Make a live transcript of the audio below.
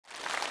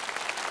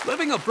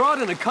Living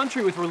abroad in a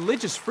country with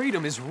religious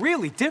freedom is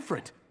really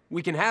different.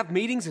 We can have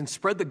meetings and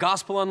spread the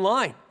gospel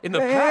online. In the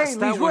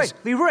past, that was...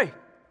 Li Rui!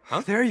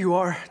 Huh? There you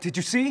are. Did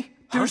you see?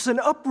 There's an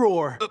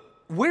uproar.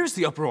 Where's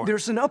the uproar?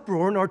 There's an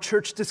uproar in our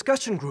church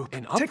discussion group.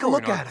 An uproar Take a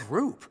look in our at it.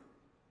 group?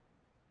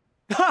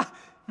 Ha!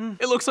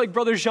 It looks like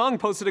Brother Zhang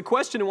posted a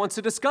question and wants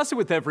to discuss it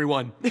with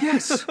everyone.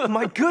 Yes,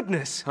 my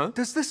goodness. Huh?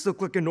 Does this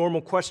look like a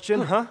normal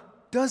question, huh?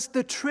 Does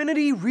the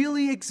Trinity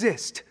really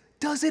exist?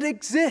 Does it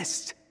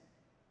exist?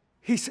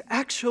 He's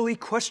actually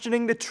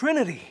questioning the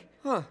Trinity.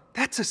 Huh.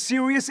 That's a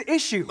serious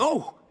issue.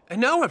 Oh,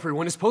 and now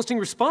everyone is posting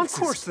responses.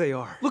 Of course they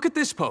are. Look at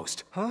this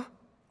post. Huh?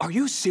 Are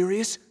you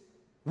serious?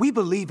 We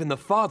believe in the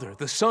Father,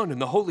 the Son,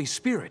 and the Holy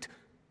Spirit.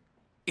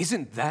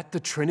 Isn't that the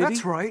Trinity?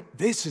 That's right.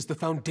 This is the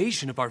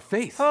foundation of our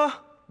faith. Huh?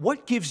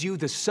 What gives you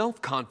the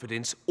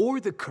self-confidence or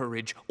the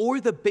courage or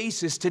the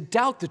basis to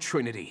doubt the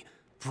Trinity,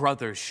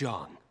 Brother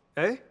Zhang?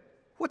 Eh?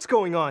 What's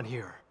going on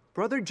here?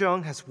 Brother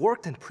Zhang has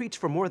worked and preached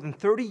for more than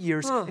 30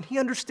 years, and he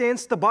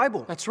understands the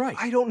Bible. That's right.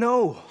 I don't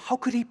know. How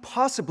could he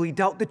possibly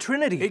doubt the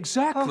Trinity?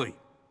 Exactly.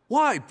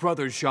 Why,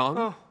 Brother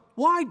Zhang?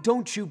 Why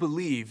don't you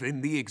believe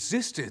in the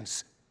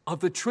existence of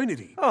the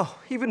Trinity? Oh,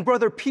 even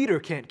Brother Peter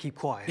can't keep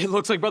quiet. It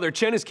looks like Brother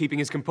Chen is keeping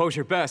his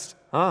composure best.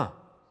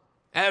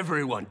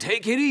 Everyone,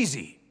 take it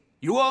easy.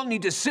 You all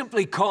need to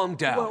simply calm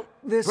down. Well,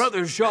 this...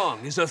 Brother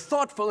Zhang is a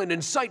thoughtful and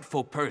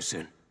insightful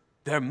person.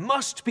 There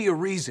must be a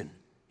reason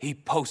he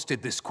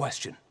posted this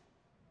question.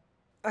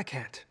 I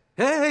can't.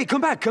 Hey,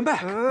 come back, come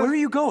back. Where are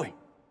you going?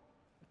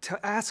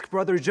 To ask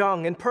Brother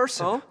Zhang in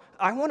person. Oh?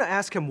 I want to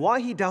ask him why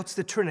he doubts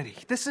the Trinity.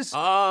 This is...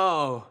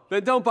 Oh,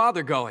 then don't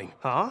bother going.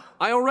 Huh?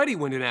 I already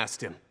went and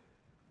asked him.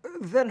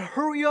 Then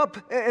hurry up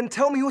and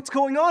tell me what's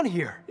going on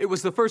here. It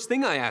was the first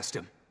thing I asked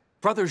him.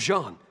 Brother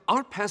Zhang,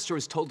 our pastor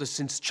has told us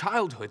since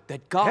childhood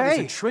that God is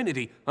a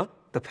Trinity. Huh?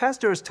 The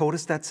pastor has told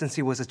us that since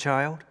he was a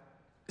child.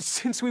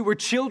 Since we were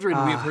children,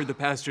 we have heard the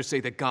pastor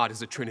say that God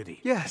is a Trinity.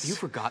 Yes. Have you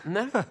forgotten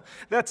that?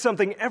 That's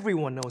something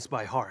everyone knows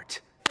by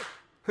heart.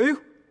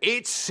 Who?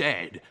 It's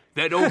said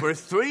that over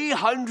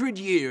 300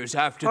 years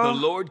after the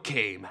Lord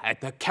came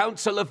at the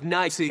Council of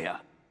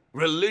Nicaea,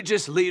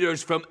 religious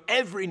leaders from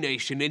every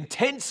nation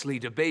intensely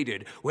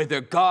debated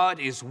whether God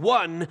is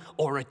one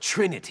or a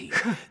trinity.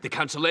 The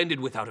council ended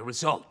without a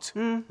result.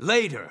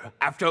 Later,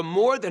 after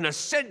more than a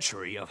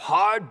century of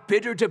hard,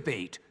 bitter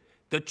debate,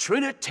 the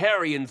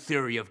Trinitarian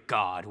theory of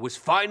God was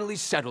finally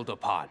settled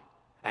upon.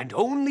 And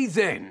only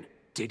then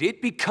did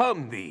it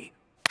become the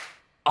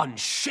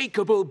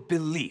unshakable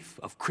belief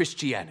of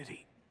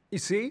Christianity. You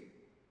see?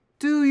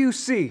 Do you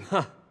see?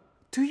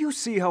 Do you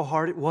see how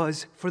hard it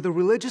was for the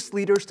religious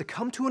leaders to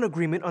come to an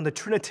agreement on the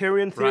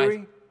Trinitarian theory?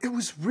 Right. It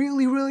was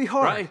really, really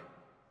hard. Right?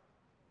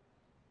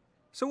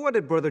 So what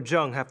did Brother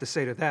Zhang have to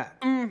say to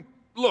that?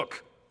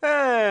 Look,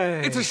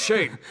 Hey! it's a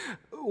shame.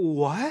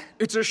 What?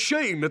 It's a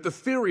shame that the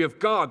theory of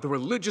God the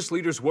religious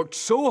leaders worked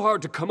so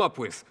hard to come up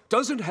with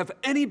doesn't have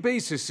any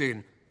basis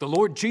in the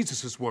Lord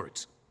Jesus'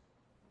 words.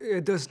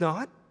 It does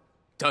not?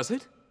 Does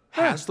it?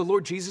 Has the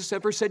Lord Jesus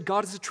ever said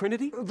God is a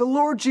Trinity? The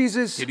Lord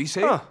Jesus... Did he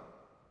say it?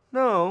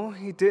 No,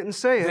 he didn't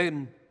say it.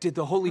 Then did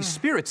the Holy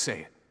Spirit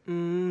say it?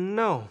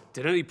 No.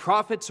 Did any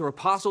prophets or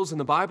apostles in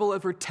the Bible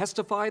ever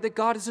testify that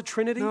God is a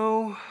Trinity?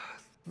 No,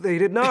 they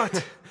did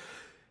not.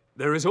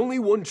 There is only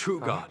one true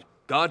God.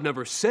 God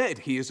never said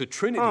he is a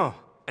Trinity.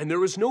 And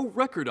there is no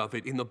record of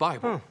it in the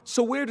Bible.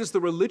 So where does the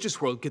religious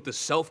world get the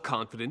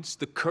self-confidence,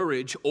 the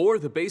courage, or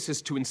the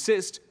basis to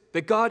insist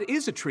that God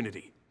is a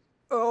Trinity?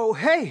 Oh,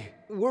 hey,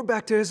 we're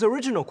back to his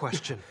original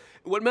question.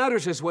 What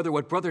matters is whether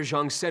what Brother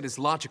Zhang said is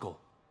logical.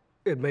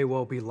 It may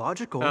well be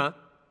logical,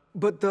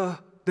 but the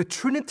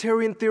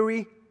Trinitarian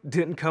theory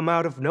didn't come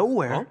out of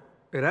nowhere.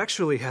 It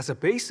actually has a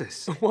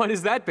basis. What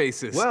is that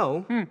basis?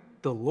 Well,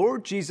 the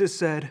Lord Jesus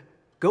said,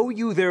 "Go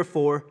you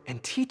therefore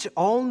and teach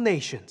all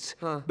nations,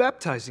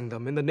 baptizing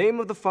them in the name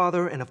of the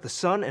Father and of the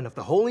Son and of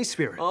the Holy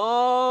Spirit."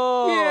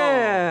 Oh!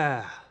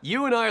 Yeah!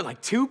 You and I are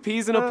like two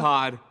peas in a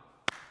pod.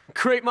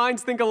 Great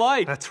minds think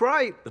alike. That's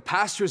right. The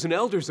pastors and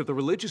elders of the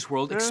religious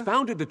world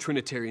expounded the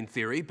Trinitarian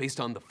theory based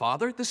on the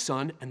Father, the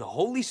Son, and the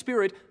Holy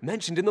Spirit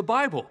mentioned in the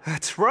Bible.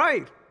 That's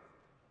right.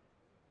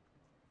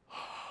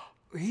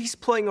 He's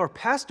playing our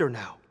pastor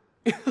now.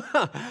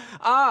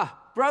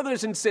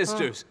 Brothers and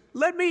sisters,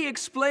 let me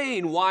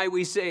explain why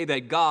we say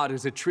that God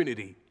is a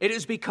Trinity. It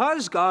is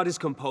because God is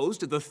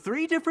composed of the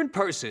three different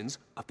persons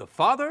of the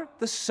Father,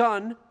 the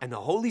Son, and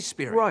the Holy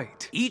Spirit.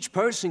 Right. Each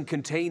person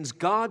contains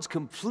God's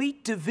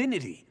complete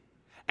divinity,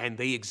 and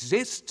they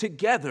exist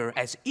together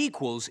as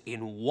equals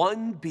in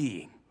one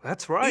being.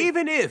 That's right.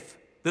 Even if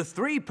the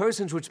three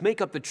persons which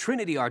make up the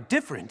Trinity are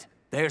different,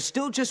 they are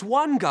still just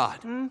one God,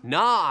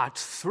 not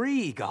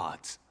three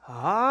gods.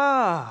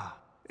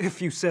 If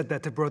you said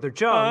that to Brother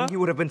Zhang, you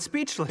would have been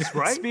speechless,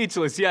 right?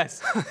 Speechless,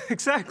 yes.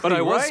 Exactly, But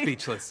I was right?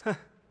 speechless.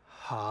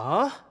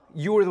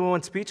 You were the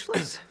one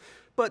speechless?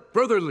 But...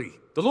 Brother Li,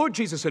 the Lord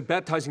Jesus said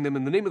baptizing them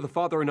in the name of the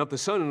Father and of the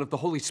Son and of the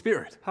Holy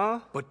Spirit.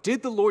 But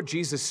did the Lord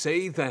Jesus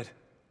say that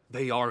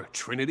they are a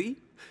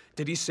Trinity?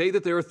 Did he say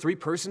that there are three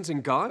persons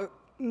in God?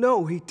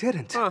 No, he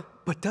didn't.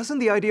 But doesn't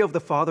the idea of the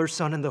Father,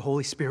 Son, and the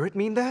Holy Spirit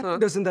mean that?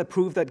 Doesn't that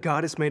prove that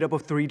God is made up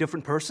of 3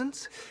 different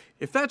persons?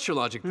 If that's your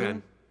logic,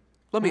 then,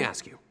 let me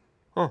ask you.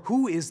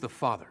 Who is the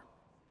Father?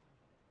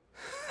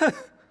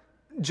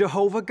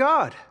 Jehovah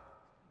God.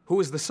 Who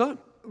is the Son?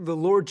 The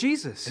Lord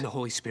Jesus. And the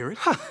Holy Spirit?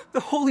 The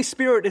Holy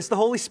Spirit is the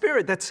Holy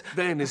Spirit. That's...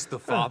 Then is the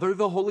Father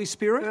the Holy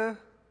Spirit?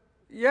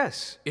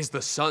 Yes. Is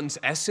the Son's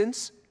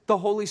essence the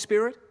Holy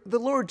Spirit? The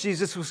Lord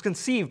Jesus was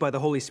conceived by the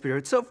Holy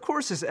Spirit, so of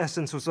course his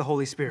essence was the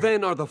Holy Spirit.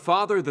 Then are the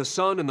Father, the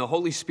Son, and the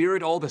Holy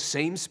Spirit all the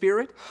same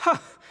Spirit?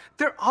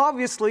 They're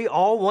obviously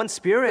all one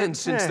Spirit. And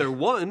since they're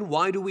one,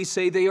 why do we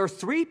say they are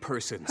 3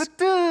 persons?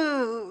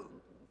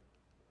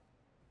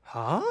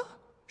 Huh?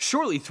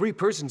 Surely 3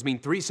 persons mean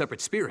 3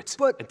 separate spirits.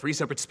 But... And 3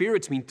 separate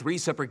spirits mean 3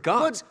 separate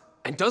gods.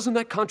 And doesn't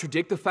that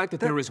contradict the fact that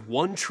there is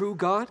one true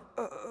God?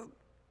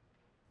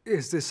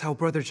 Is this how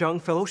Brother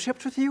Zhang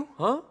fellowshipped with you?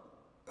 Huh?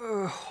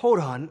 Hold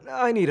on,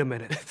 I need a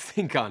minute.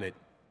 Think on it.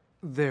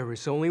 There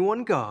is only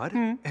one God,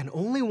 and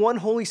only one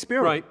Holy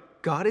Spirit. Right.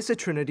 God is a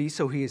Trinity,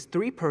 so he is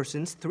 3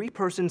 persons. 3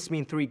 persons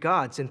mean 3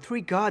 gods, and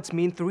 3 gods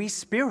mean 3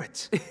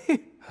 spirits.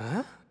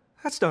 Huh?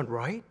 That's not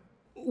right.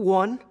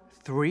 1,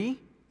 3,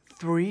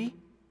 3,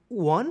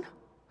 1?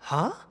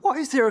 Huh? Why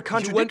is there a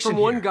contradiction You went from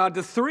here? 1 God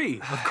to 3.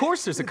 Of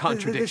course there's a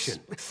contradiction.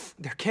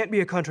 There can't be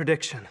a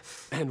contradiction.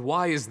 And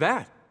why is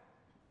that?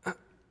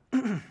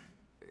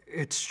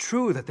 It's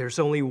true that there's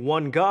only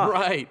one God.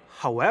 Right.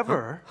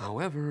 However,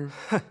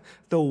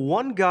 the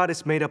one God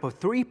is made up of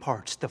 3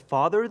 parts, the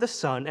Father, the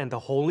Son, and the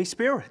Holy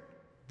Spirit.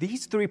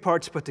 These 3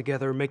 parts put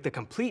together make the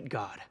complete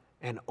God,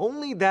 and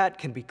only that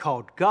can be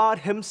called God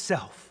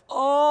himself.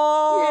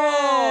 Oh!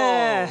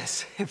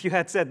 Yes! If you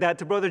had said that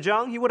to Brother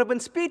Zhang, he would have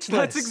been speechless.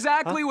 That's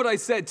exactly what I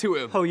said to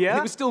him. Oh, yeah? And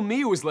it was still me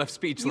who was left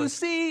speechless. You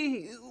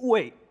see...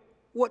 Wait,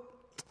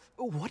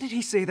 what did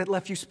he say that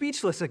left you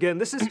speechless again?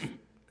 This is...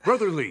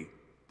 Brother Li,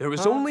 there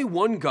is only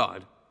one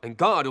God, and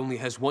God only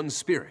has one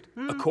Spirit.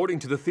 According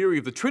to the theory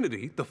of the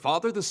Trinity, the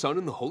Father, the Son,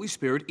 and the Holy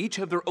Spirit each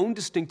have their own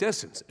distinct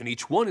essence, and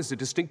each one is a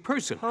distinct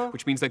person,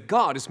 which means that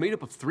God is made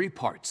up of 3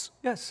 parts.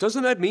 Yes.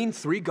 Doesn't that mean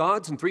 3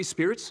 gods and 3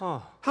 spirits?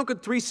 How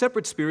could 3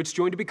 separate spirits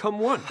join to become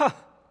one?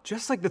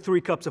 Just like the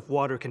 3 cups of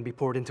water can be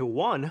poured into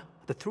one,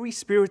 the 3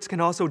 spirits can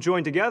also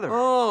join together.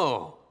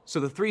 Oh, so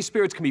the 3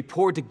 spirits can be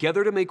poured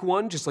together to make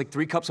one, just like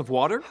 3 cups of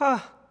water?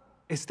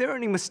 Is there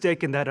any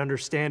mistake in that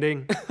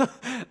understanding?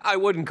 I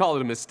wouldn't call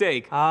it a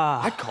mistake.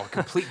 I'd call it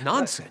complete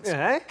nonsense.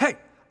 Hey,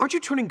 aren't you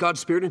turning God's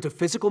Spirit into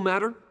physical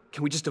matter?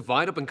 Can we just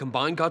divide up and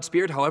combine God's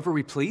Spirit however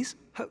we please?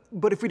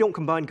 But if we don't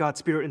combine God's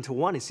Spirit into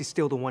one, is he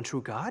still the one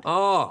true God?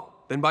 Oh,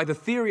 then by the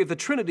theory of the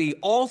Trinity,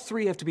 all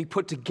 3 have to be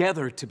put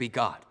together to be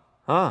God.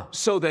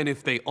 So then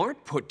if they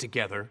aren't put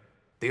together,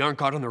 they aren't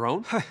God on their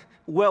own?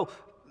 Well,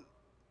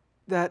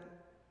 that...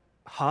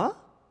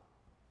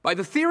 By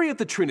the theory of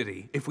the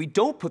Trinity, if we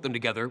don't put them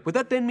together, would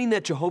that then mean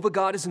that Jehovah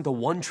God isn't the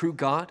one true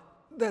God?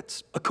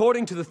 That's...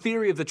 According to the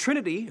theory of the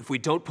Trinity, if we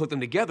don't put them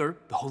together,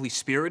 the Holy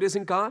Spirit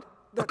isn't God?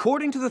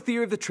 According to the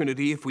theory of the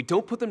Trinity, if we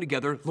don't put them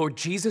together, Lord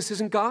Jesus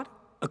isn't God?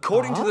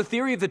 According to the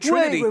theory of the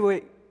Trinity...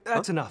 Wait.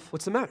 That's enough.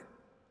 What's the matter?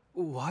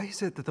 Why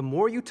is it that the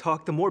more you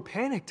talk, the more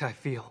panicked I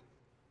feel?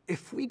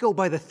 If we go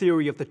by the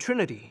theory of the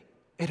Trinity,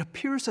 it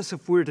appears as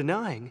if we're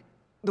denying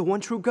the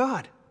one true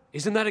God.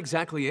 Isn't that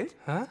exactly it?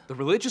 The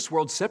religious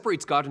world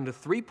separates God into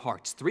 3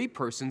 parts, 3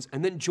 persons,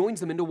 and then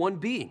joins them into one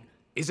being.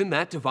 Isn't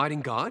that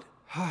dividing God?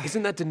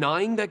 Isn't that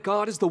denying that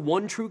God is the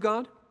one true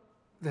God?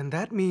 Then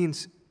that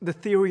means the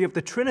theory of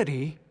the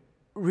Trinity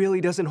really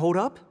doesn't hold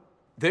up?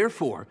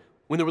 Therefore,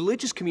 when the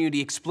religious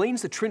community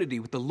explains the Trinity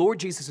with the Lord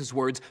Jesus'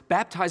 words,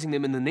 baptizing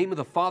them in the name of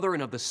the Father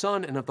and of the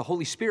Son and of the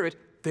Holy Spirit,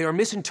 they are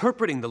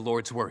misinterpreting the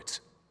Lord's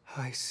words.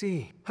 I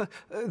see.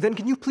 Then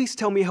can you please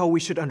tell me how we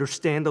should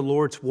understand the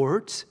Lord's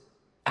words?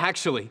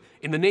 Actually,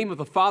 in the name of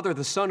the Father,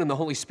 the Son, and the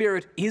Holy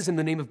Spirit is in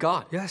the name of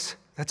God. Yes,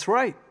 that's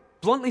right.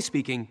 Bluntly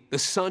speaking, the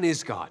Son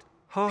is God.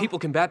 People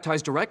can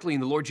baptize directly in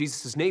the Lord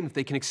Jesus' name if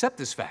they can accept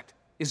this fact.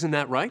 Isn't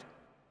that right?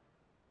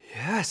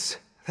 Yes,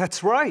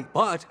 that's right.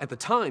 But at the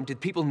time, did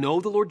people know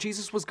the Lord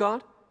Jesus was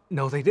God?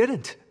 No, they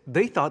didn't.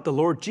 They thought the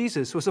Lord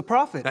Jesus was a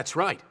prophet. That's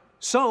right.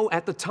 So,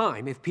 at the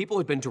time, if people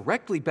had been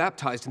directly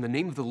baptized in the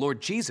name of the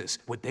Lord Jesus,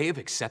 would they have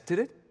accepted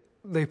it?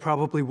 They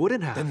probably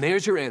wouldn't have. Then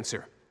there's your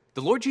answer.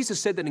 The Lord Jesus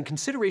said that in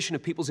consideration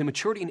of people's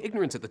immaturity and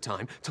ignorance at the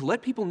time, to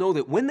let people know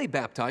that when they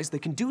baptize, they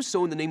can do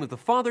so in the name of the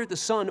Father, the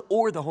Son,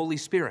 or the Holy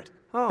Spirit.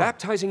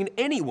 Baptizing in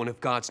any one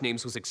of God's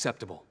names was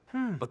acceptable.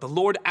 But the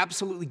Lord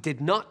absolutely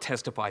did not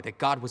testify that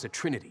God was a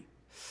Trinity.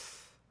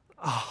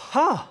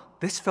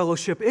 This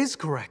fellowship is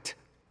correct.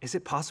 Is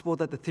it possible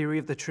that the theory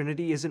of the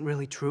Trinity isn't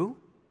really true?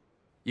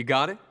 You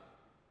got it?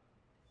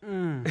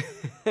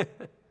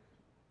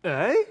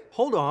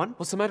 Hold on.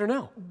 What's the matter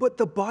now? But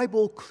the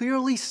Bible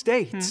clearly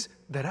states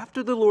that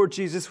after the Lord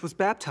Jesus was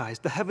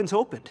baptized, the heavens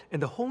opened,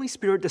 and the Holy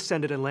Spirit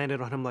descended and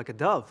landed on him like a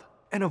dove.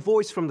 And a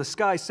voice from the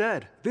sky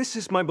said, "This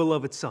is my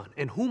beloved Son,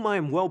 in whom I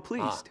am well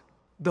pleased."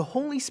 The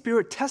Holy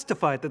Spirit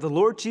testified that the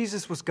Lord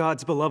Jesus was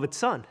God's beloved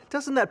Son.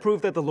 Doesn't that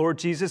prove that the Lord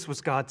Jesus was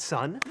God's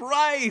Son?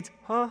 Right!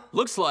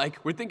 Looks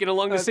like we're thinking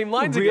along the same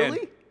lines again.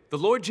 Really? the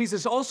Lord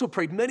Jesus also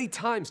prayed many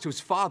times to his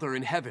Father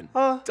in heaven.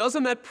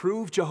 Doesn't that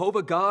prove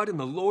Jehovah God and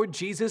the Lord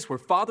Jesus were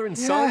Father and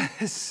Son?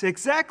 Yes,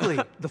 exactly.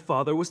 The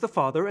Father was the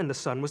Father and the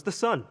Son was the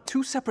Son.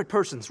 Two separate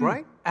persons,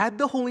 right? Add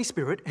the Holy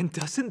Spirit, and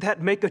doesn't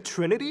that make a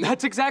Trinity?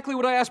 That's exactly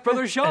what I asked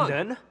Brother Zhang.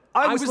 And then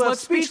I was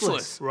left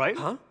speechless, right?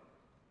 Huh?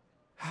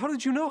 How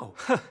did you know?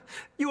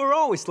 You were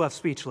always left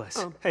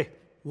speechless. Hey,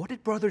 what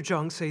did Brother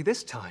Zhang say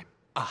this time?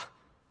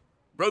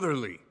 Brother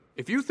Li,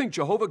 if you think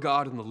Jehovah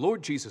God and the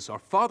Lord Jesus are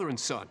Father and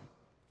Son,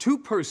 two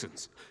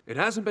persons, it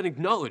hasn't been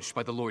acknowledged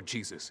by the Lord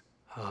Jesus.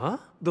 Huh?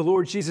 The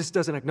Lord Jesus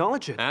doesn't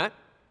acknowledge it.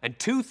 And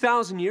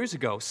 2,000 years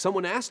ago,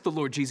 someone asked the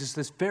Lord Jesus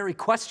this very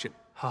question.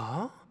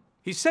 Huh?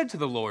 He said to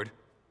the Lord,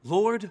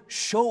 Lord,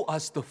 show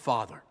us the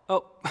Father.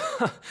 Oh,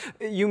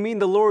 you mean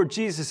the Lord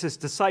Jesus'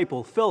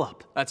 disciple,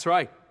 Philip? That's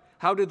right.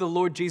 How did the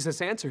Lord Jesus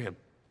answer him?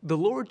 The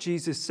Lord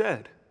Jesus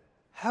said,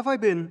 have I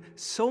been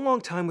so long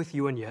time with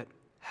you, and yet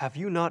have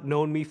you not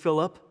known me,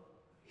 Philip?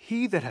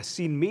 He that has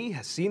seen me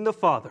has seen the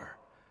Father.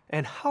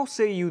 And how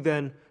say you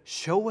then,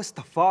 show us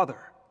the Father?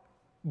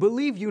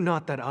 Believe you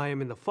not that I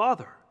am in the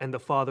Father, and the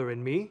Father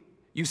in me?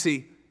 You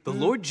see, the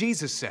Lord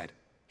Jesus said,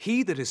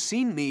 he that has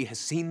seen me has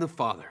seen the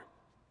Father.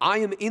 I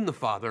am in the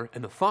Father,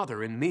 and the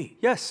Father in me.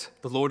 Yes.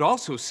 The Lord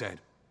also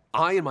said,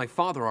 I and my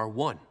Father are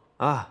one.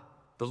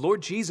 The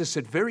Lord Jesus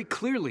said very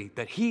clearly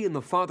that he and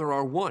the Father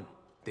are one.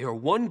 They are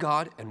one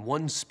God and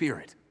one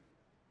Spirit.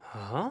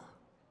 Huh?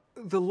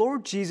 The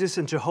Lord Jesus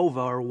and Jehovah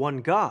are one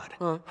God.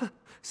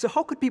 So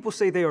how could people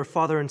say they are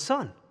Father and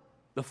Son?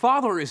 The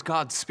Father is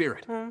God's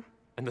Spirit, and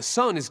the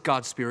Son is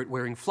God's Spirit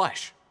wearing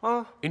flesh.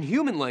 In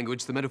human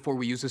language, the metaphor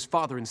we use is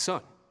Father and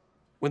Son.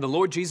 When the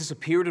Lord Jesus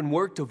appeared and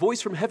worked, a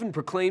voice from heaven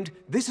proclaimed,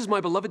 this is my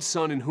beloved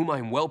Son in whom I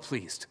am well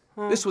pleased.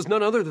 This was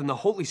none other than the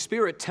Holy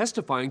Spirit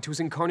testifying to his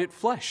incarnate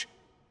flesh.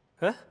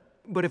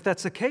 But if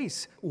that's the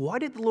case, why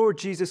did the Lord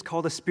Jesus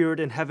call the Spirit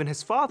in heaven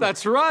his Father?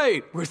 That's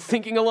right! We're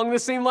thinking along the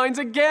same lines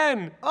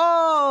again!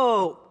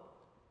 Oh!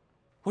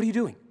 What are you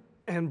doing?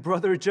 And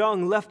Brother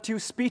Zhang left you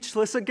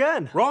speechless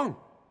again. Wrong.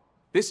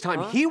 This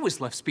time he was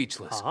left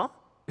speechless.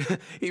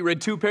 He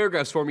read 2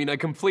 paragraphs for me and I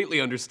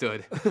completely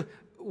understood.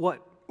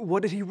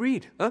 What did he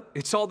read?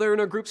 It's all there in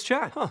our group's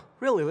chat.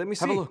 Really? Let me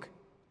see. Have a look.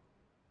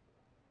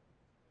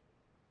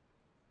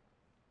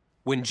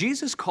 When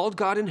Jesus called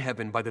God in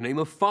heaven by the name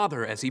of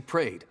Father as he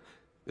prayed,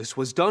 this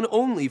was done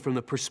only from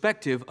the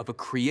perspective of a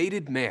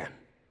created man.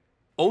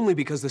 Only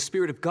because the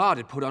Spirit of God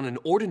had put on an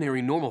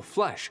ordinary normal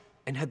flesh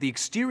and had the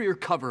exterior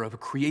cover of a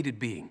created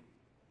being.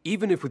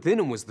 Even if within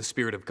him was the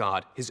Spirit of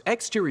God, his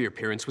exterior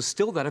appearance was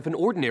still that of an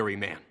ordinary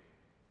man.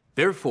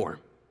 Therefore,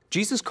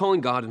 Jesus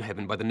calling God in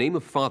heaven by the name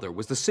of Father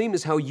was the same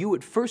as how you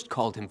at first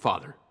called him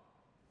Father.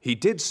 He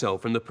did so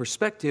from the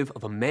perspective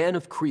of a man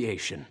of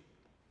creation.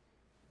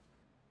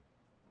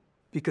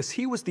 Because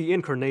he was the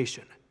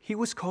incarnation, he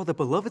was called the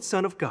beloved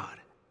Son of God.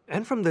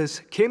 And from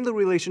this came the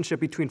relationship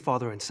between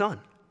Father and Son.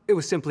 It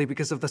was simply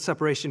because of the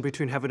separation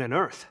between heaven and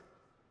earth.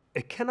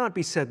 It cannot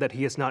be said that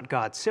he is not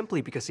God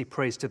simply because he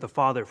prays to the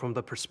Father from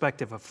the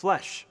perspective of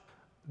flesh.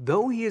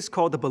 Though he is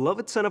called the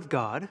beloved Son of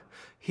God,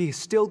 he is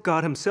still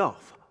God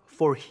himself,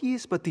 for he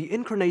is but the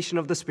incarnation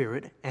of the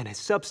Spirit, and his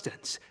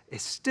substance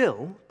is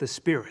still the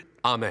Spirit.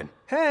 Amen.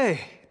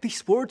 Hey,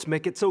 these words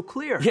make it so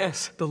clear.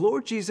 Yes. The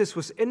Lord Jesus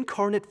was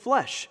incarnate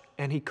flesh,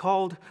 and he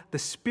called the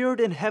Spirit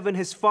in heaven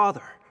his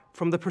Father,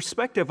 from the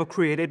perspective of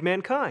created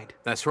mankind.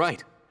 That's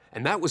right.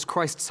 And that was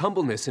Christ's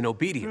humbleness and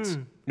obedience.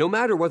 No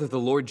matter whether the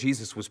Lord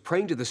Jesus was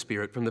praying to the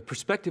Spirit from the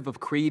perspective of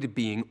created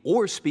being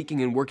or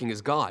speaking and working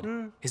as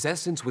God, his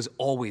essence was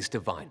always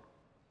divine.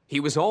 He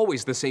was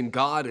always the same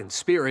God and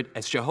Spirit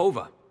as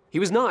Jehovah. He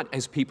was not,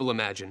 as people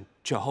imagine,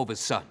 Jehovah's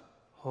Son.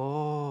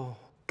 Oh.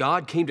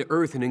 God came to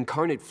earth in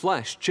incarnate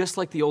flesh, just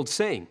like the old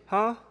saying.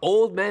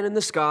 Old man in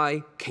the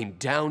sky came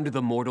down to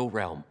the mortal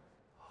realm.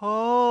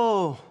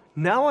 Oh,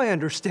 now I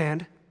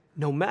understand.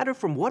 No matter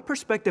from what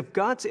perspective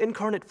God's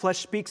incarnate flesh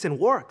speaks and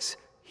works,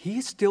 he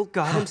is still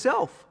God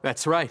himself.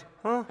 That's right.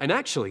 And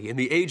actually, in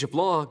the age of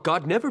law,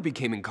 God never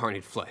became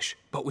incarnate flesh,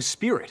 but was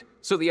spirit.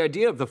 So the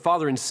idea of the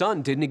Father and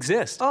Son didn't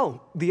exist.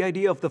 Oh, the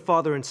idea of the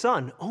Father and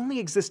Son only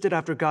existed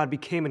after God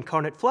became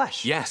incarnate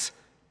flesh. Yes.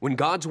 When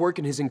God's work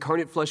in his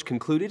incarnate flesh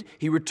concluded,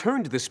 he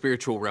returned to the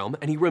spiritual realm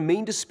and he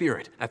remained a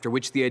spirit, after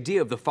which the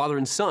idea of the Father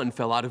and Son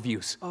fell out of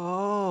use.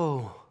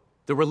 Oh.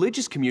 The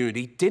religious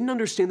community didn't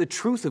understand the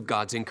truth of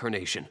God's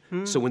incarnation.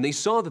 So when they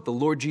saw that the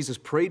Lord Jesus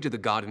prayed to the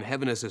God in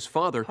heaven as his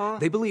Father,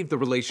 they believed the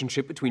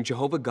relationship between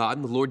Jehovah God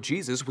and the Lord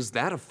Jesus was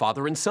that of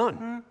Father and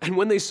Son. And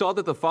when they saw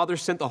that the Father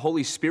sent the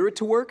Holy Spirit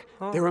to work,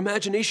 their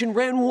imagination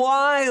ran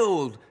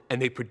wild,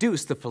 and they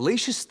produced the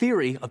fallacious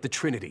theory of the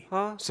Trinity.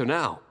 So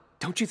now,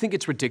 don't you think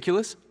it's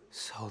ridiculous?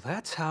 So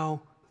that's how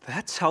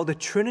the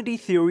Trinity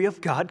theory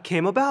of God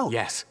came about.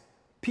 Yes.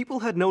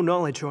 People had no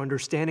knowledge or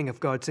understanding of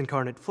God's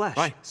incarnate flesh,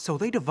 right. So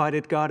they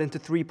divided God into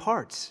 3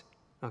 parts.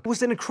 It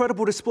was an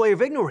incredible display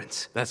of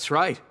ignorance. That's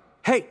right.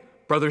 Hey,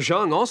 Brother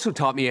Zhang also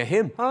taught me a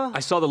hymn. I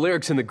saw the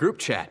lyrics in the group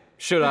chat.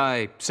 Should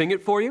I sing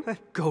it for you?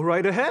 Go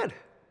right ahead.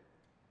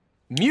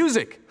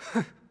 Music!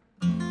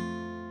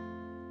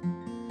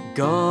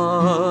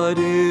 God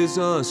is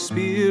a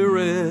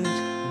spirit,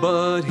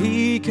 but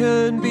he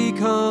can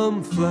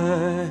become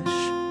flesh.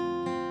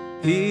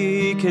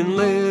 He can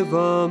live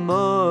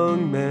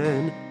among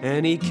men,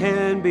 and he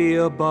can be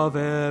above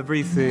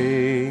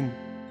everything.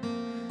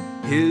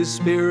 His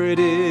spirit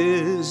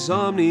is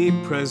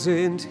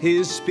omnipresent,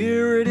 his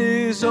spirit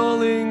is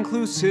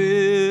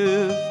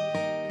all-inclusive.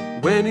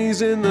 When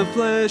he's in the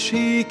flesh,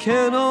 he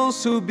can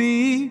also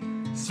be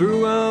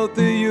throughout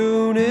the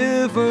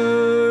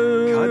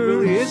universe. God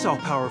really is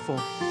all-powerful.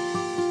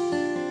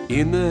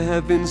 In the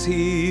heavens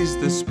he's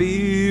the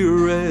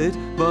Spirit,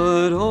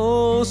 but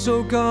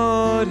also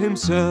God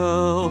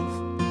himself.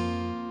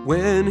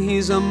 When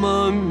he's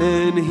among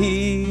men,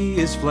 he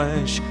is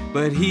flesh,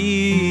 but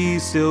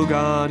he's still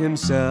God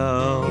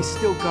himself. He's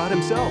still God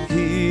himself.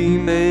 He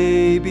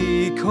may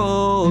be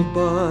called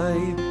by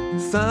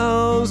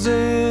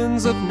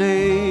thousands of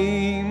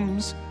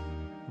names,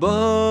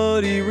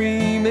 but he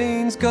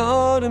remains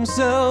God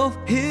himself.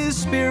 His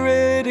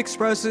spirit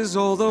expresses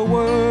all the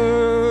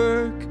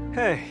work.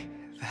 Hey,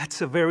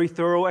 that's a very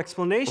thorough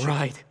explanation.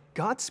 Right.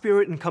 God's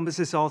spirit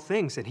encompasses all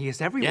things, and he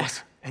is everywhere.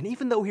 Yes. And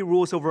even though he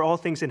rules over all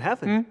things in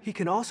heaven, he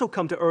can also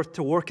come to earth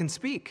to work and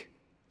speak.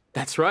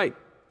 That's right.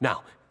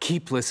 Now,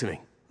 keep listening.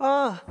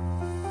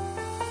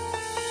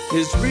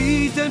 His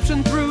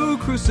redemption through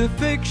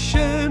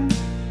crucifixion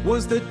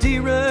was the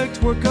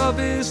direct work of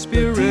his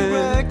spirit. The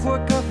direct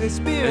work of his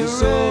spirit. And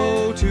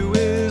so too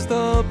is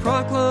the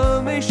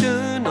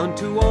proclamation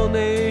unto all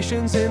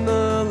nations in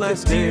the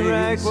last days. The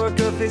direct work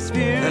of his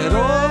spirit. At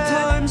all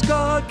times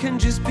God can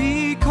just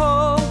be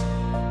called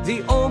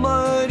the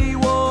Almighty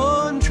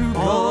One, true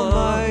God.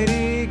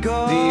 Almighty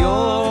God. The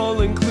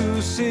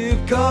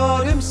all-inclusive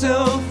God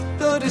himself.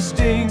 The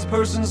distinct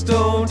persons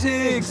don't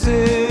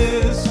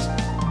exist.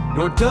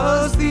 Nor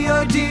does the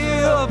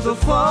idea of the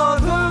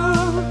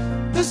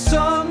Father, the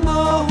Son, the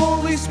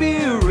Holy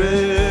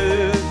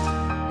Spirit.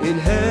 In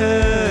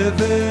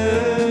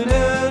heaven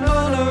and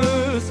on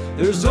earth,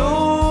 there's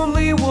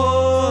only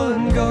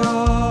one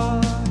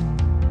God.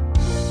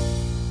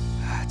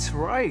 That's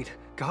right.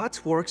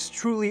 God's works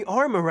truly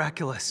are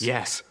miraculous.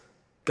 Yes.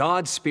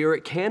 God's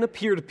Spirit can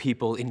appear to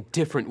people in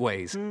different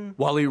ways.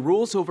 While he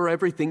rules over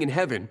everything in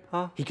heaven,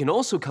 he can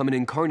also come in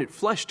incarnate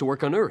flesh to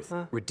work on earth,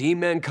 redeem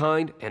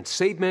mankind and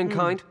save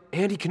mankind,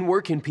 and he can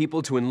work in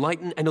people to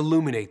enlighten and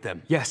illuminate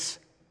them. Yes.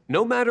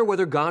 No matter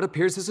whether God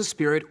appears as a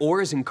spirit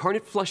or as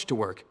incarnate flesh to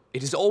work,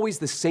 it is always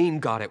the same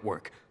God at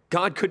work.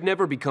 God could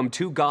never become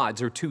two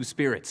gods or two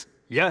spirits.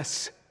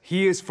 Yes.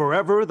 He is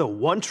forever the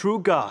one true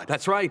God.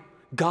 That's right.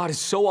 God is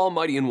so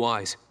almighty and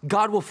wise.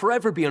 God will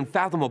forever be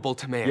unfathomable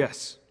to man.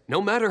 Yes.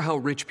 No matter how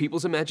rich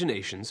people's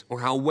imaginations or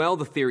how well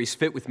the theories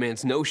fit with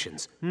man's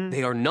notions,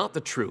 they are not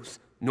the truth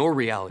nor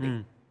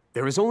reality.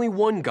 There is only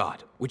one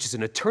God, which is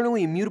an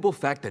eternally immutable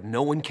fact that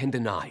no one can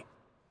deny.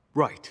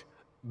 Right.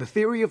 The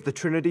theory of the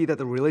Trinity that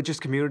the religious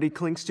community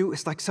clings to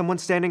is like someone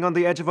standing on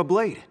the edge of a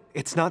blade.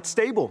 It's not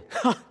stable.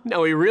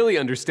 Now he really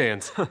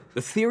understands.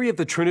 The theory of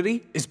the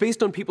Trinity is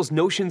based on people's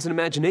notions and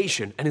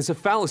imagination and is a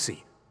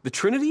fallacy. The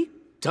Trinity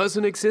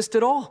doesn't exist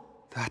at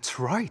all. That's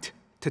right.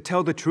 To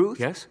tell the truth,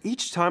 yes?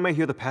 Each time I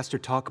hear the pastor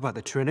talk about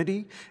the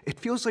Trinity, it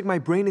feels like my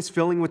brain is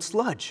filling with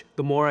sludge.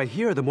 The more I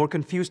hear, the more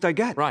confused I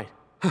get. Right.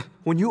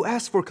 When you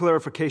ask for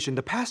clarification,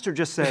 the pastor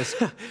just says,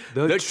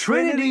 The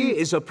Trinity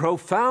is a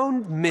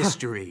profound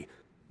mystery.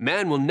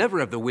 Man will never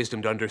have the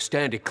wisdom to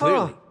understand it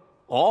clearly.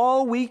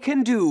 All we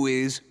can do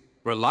is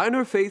rely on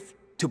our faith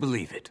to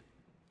believe it.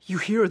 You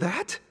hear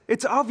that?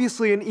 It's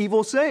obviously an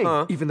evil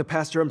saying. Even the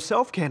pastor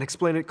himself can't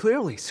explain it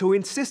clearly, so he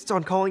insists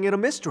on calling it a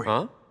mystery.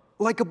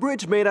 Like a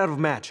bridge made out of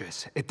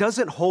matches. It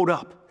doesn't hold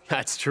up.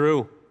 That's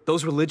true.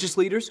 Those religious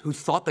leaders who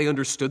thought they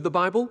understood the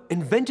Bible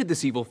invented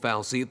this evil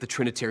fallacy of the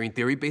Trinitarian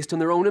theory based on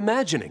their own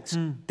imaginings.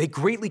 They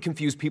greatly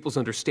confused people's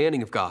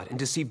understanding of God and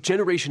deceived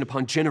generation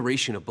upon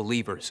generation of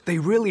believers. They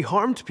really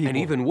harmed people. And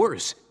even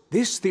worse,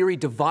 this theory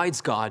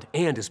divides God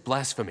and is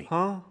blasphemy.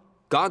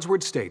 God's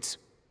word states,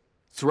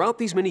 throughout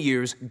these many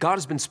years, God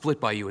has been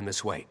split by you in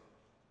this way,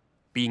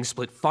 being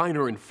split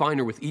finer and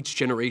finer with each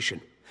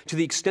generation, to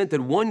the extent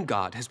that one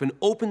God has been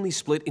openly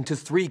split into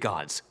three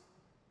gods.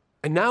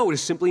 And now it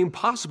is simply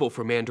impossible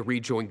for man to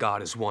rejoin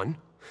God as one.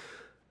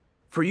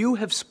 For you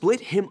have split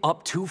him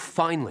up too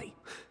finely.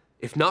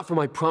 If not for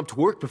my prompt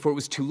work before it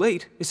was too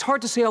late, it's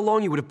hard to say how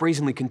long you would have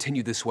brazenly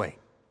continued this way.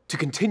 To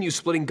continue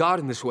splitting God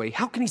in this way,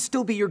 how can he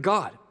still be your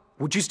God?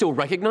 Would you still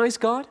recognize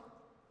God?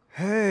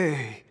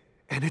 Hey,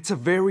 and it's a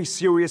very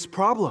serious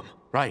problem.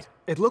 Right.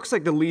 It looks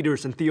like the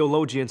leaders and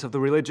theologians of the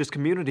religious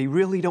community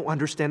really don't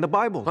understand the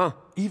Bible.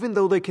 Even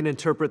though they can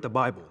interpret the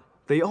Bible,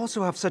 they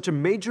also have such a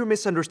major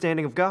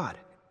misunderstanding of God,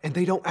 and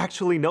they don't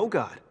actually know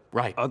God.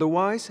 Right.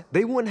 Otherwise,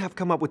 they wouldn't have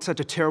come up with such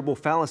a terrible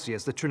fallacy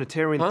as the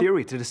Trinitarian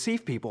theory to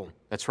deceive people.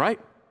 That's right.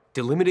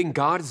 Delimiting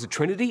God as the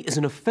Trinity is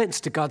an offense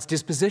to God's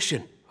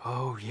disposition.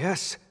 Oh,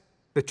 yes.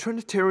 The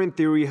Trinitarian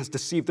theory has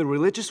deceived the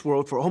religious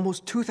world for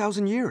almost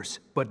 2,000 years.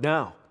 But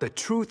now, the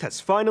truth has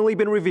finally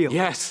been revealed.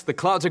 Yes, the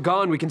clouds are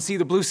gone. We can see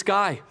the blue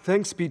sky.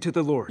 Thanks be to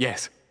the Lord.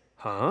 Yes.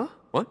 Huh?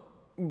 What?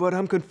 But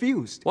I'm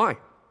confused. Why?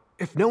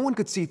 If no one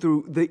could see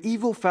through the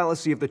evil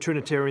fallacy of the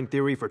Trinitarian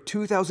theory for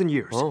 2,000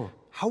 years,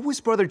 how was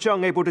Brother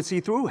Zhang able to see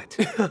through it?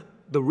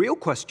 The real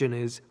question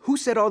is, who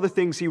said all the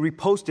things he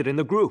reposted in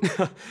the group?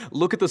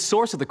 Look at the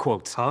source of the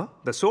quotes. Huh?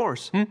 The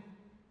source?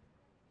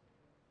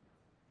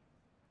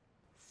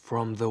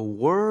 From the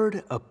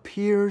Word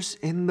appears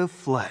in the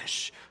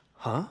flesh.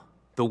 Huh?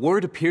 The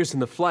Word appears in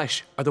the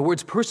flesh are the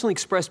words personally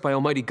expressed by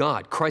Almighty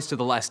God, Christ of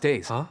the last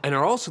days, and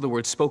are also the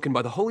words spoken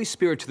by the Holy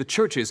Spirit to the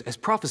churches as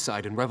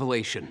prophesied in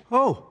Revelation.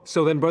 Oh,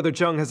 so then Brother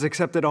Zhang has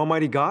accepted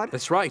Almighty God?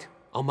 That's right.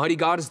 Almighty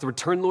God is the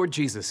returned Lord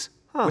Jesus.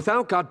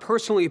 Without God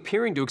personally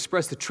appearing to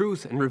express the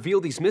truth and reveal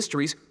these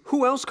mysteries,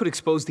 who else could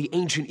expose the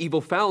ancient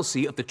evil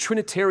fallacy of the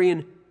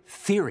Trinitarian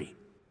theory?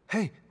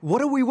 Hey,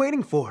 what are we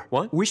waiting for?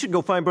 What? We should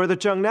go find Brother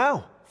Zhang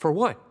now. For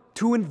what?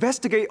 To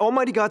investigate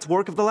Almighty God's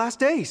work of the last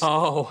days.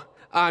 Oh,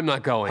 I'm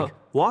not going.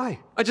 Why?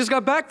 I just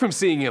got back from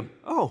seeing him.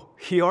 Oh,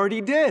 he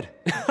already did.